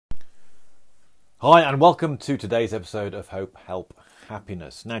Hi and welcome to today's episode of Hope, Help,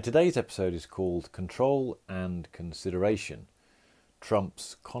 Happiness. Now today's episode is called Control and Consideration,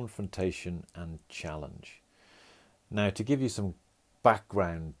 Trump's Confrontation and Challenge. Now to give you some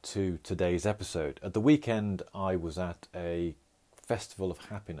background to today's episode, at the weekend I was at a festival of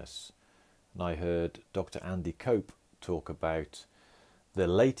happiness and I heard Dr. Andy Cope talk about the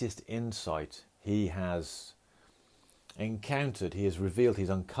latest insight he has encountered, he has revealed, he's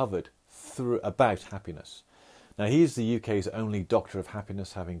uncovered about happiness. Now he's the UK's only doctor of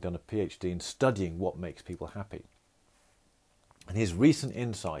happiness, having done a PhD in studying what makes people happy. And his recent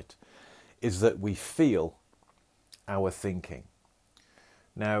insight is that we feel our thinking.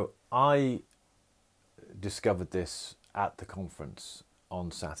 Now I discovered this at the conference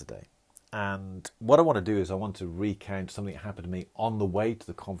on Saturday, and what I want to do is I want to recount something that happened to me on the way to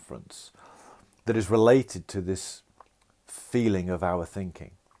the conference that is related to this feeling of our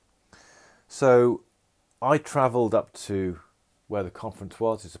thinking. So I travelled up to where the conference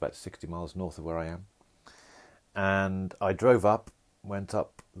was. It's about 60 miles north of where I am. And I drove up, went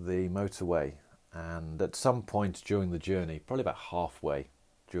up the motorway, and at some point during the journey, probably about halfway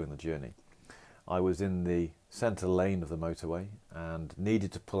during the journey, I was in the centre lane of the motorway and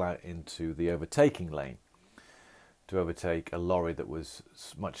needed to pull out into the overtaking lane to overtake a lorry that was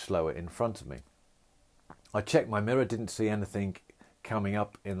much slower in front of me. I checked my mirror, didn't see anything coming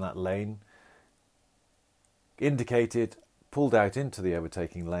up in that lane, indicated, pulled out into the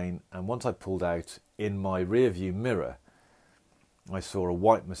overtaking lane, and once I pulled out, in my rear view mirror I saw a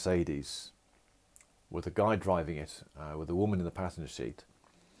white Mercedes with a guy driving it, with a woman in the passenger seat,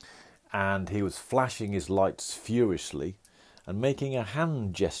 and he was flashing his lights furiously and making a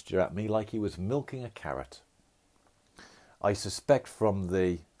hand gesture at me like he was milking a carrot. I suspect from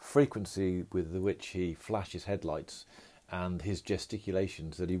the frequency with which he flashed his headlights and his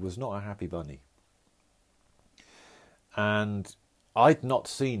gesticulations that he was not a happy bunny. And I'd not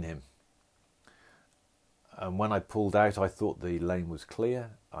seen him. And when I pulled out, I thought the lane was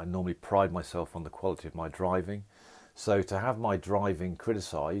clear. I normally pride myself on the quality of my driving. So to have my driving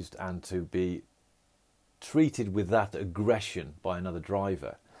criticised and to be treated with that aggression by another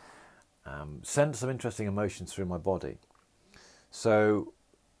driver sent some interesting emotions through my body. So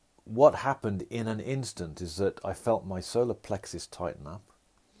what happened in an instant is that I felt my solar plexus tighten up.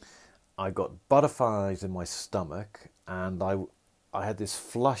 I got butterflies in my stomach, and I had this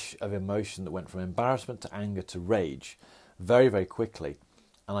flush of emotion that went from embarrassment to anger to rage very, very quickly,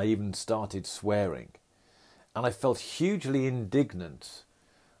 and I even started swearing. And I felt hugely indignant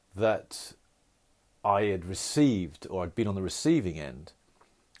that I had received, or I'd been on the receiving end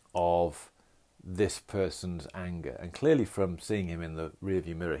of this person's anger. And clearly from seeing him in the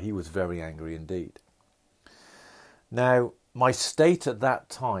rearview mirror, he was very angry indeed. Now, my state at that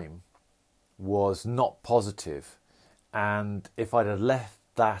time was not positive, and if I'd have left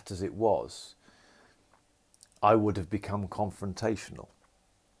that as it was, I would have become confrontational.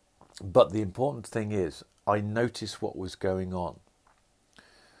 But the important thing is, I noticed what was going on.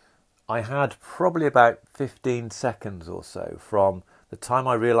 I had probably about 15 seconds or so from the time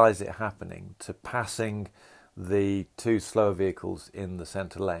I realised it happening to passing the two slower vehicles in the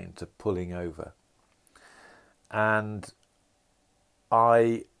centre lane to pulling over. And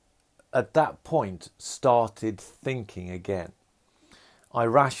I, at that point, started thinking again. I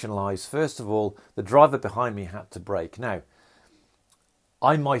rationalised, first of all, the driver behind me had to brake. Now,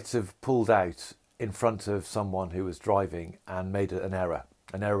 I might have pulled out in front of someone who was driving and made an error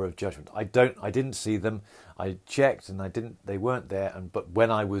of judgment. I didn't see them. I checked and they weren't there. But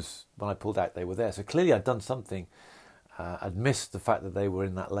when I pulled out, they were there. So clearly I'd done something. I'd missed the fact that they were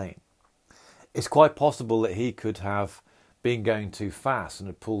in that lane. It's quite possible that he could have been going too fast and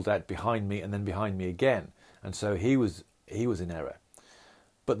had pulled out behind me and then behind me again, and so he was in error.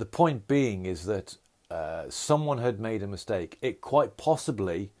 But the point being is that someone had made a mistake. It quite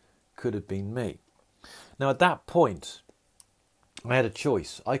possibly could have been me. Now at that point, I had a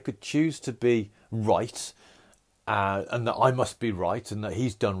choice. I could choose to be right, and that I must be right, and that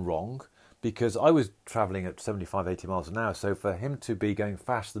he's done wrong, because I was travelling at 75, 80 miles an hour. So for him to be going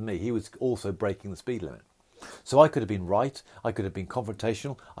faster than me, he was also breaking the speed limit. So I could have been right, I could have been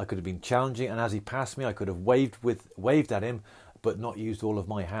confrontational, I could have been challenging, and as he passed me I could have waved at him, but not used all of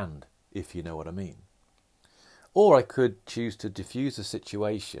my hand, if you know what I mean. Or I could choose to diffuse the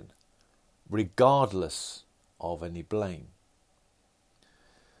situation, regardless of any blame.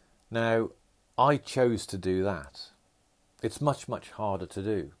 Now, I chose to do that. It's much, much harder to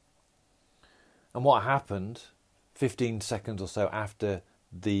do. And what happened 15 seconds or so after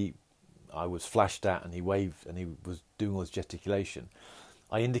I was flashed at and he waved and he was doing all his gesticulation,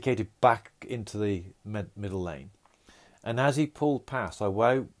 I indicated back into the middle lane. And as he pulled past, I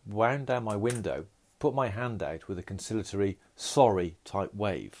wound down my window, put my hand out with a conciliatory sorry type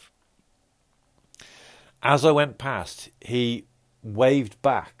wave. As I went past, he waved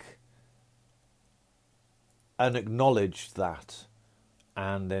back and acknowledged that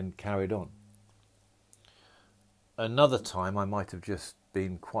and then carried on. Another time I might have just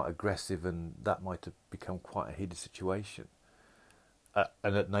been quite aggressive and that might have become quite a heated situation.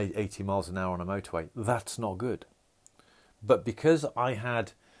 And at 80 miles an hour on a motorway, that's not good. But because I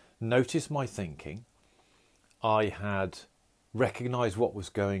had noticed my thinking, I had recognised what was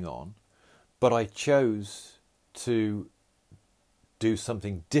going on, but I chose to do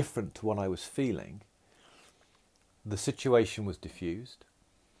something different to what I was feeling, the situation was diffused.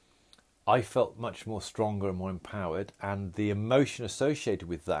 I felt much more stronger and more empowered, and the emotion associated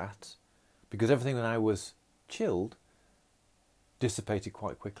with that, because everything now was chilled, dissipated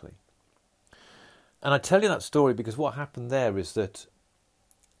quite quickly. And I tell you that story because what happened there is that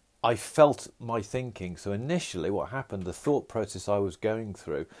I felt my thinking. So initially what happened, the thought process I was going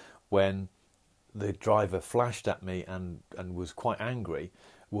through when the driver flashed at me and was quite angry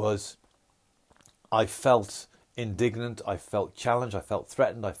was I felt indignant, I felt challenged, I felt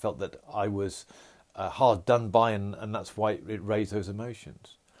threatened, I felt that I was hard done by, and that's why it raised those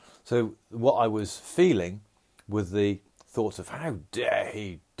emotions. So what I was feeling with the thoughts of how dare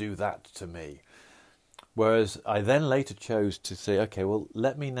he do that to me. Whereas I then later chose to say, okay, well,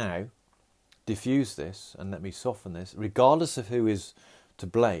 let me now diffuse this and let me soften this. Regardless of who is to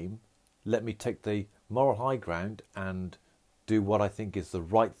blame, let me take the moral high ground and do what I think is the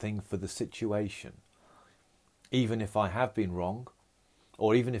right thing for the situation. Even if I have been wrong,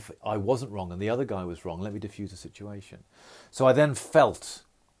 or even if I wasn't wrong and the other guy was wrong, let me diffuse the situation. So I then felt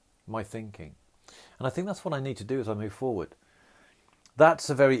my thinking. And I think that's what I need to do as I move forward. That's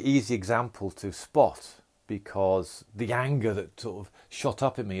a very easy example to spot because the anger that sort of shot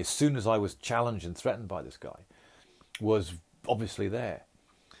up in me as soon as I was challenged and threatened by this guy was obviously there.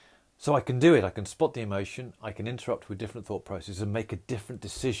 So I can do it. I can spot the emotion. I can interrupt with different thought processes and make a different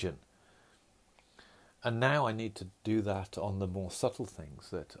decision. And now I need to do that on the more subtle things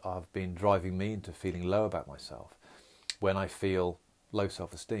that have been driving me into feeling low about myself. When I feel low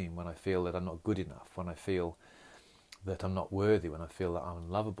self-esteem, when I feel that I'm not good enough, when I feel that I'm not worthy, when I feel that I'm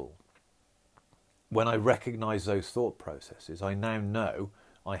unlovable. When I recognise those thought processes, I now know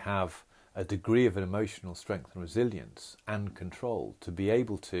I have a degree of an emotional strength and resilience and control to be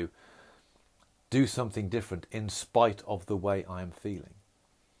able to do something different in spite of the way I am feeling.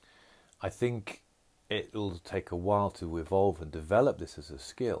 I think it'll take a while to evolve and develop this as a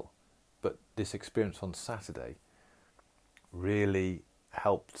skill, but this experience on Saturday really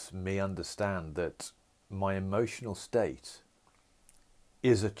helped me understand that my emotional state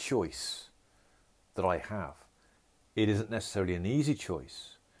is a choice that I have. It isn't necessarily an easy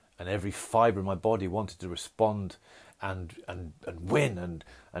choice, and every fibre in my body wanted to respond and win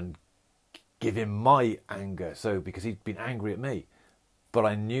and give him my anger, so because he'd been angry at me. But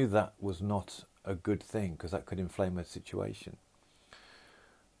I knew that was not a good thing because that could inflame a situation.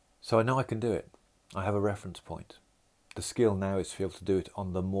 So I know I can do it. I have a reference point. The skill now is to be able to do it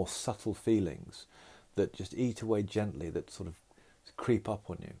on the more subtle feelings that just eat away gently, that sort of creep up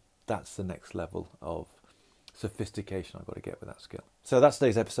on you. That's the next level of sophistication I've got to get with that skill. So that's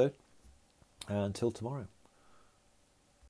today's episode. Until tomorrow.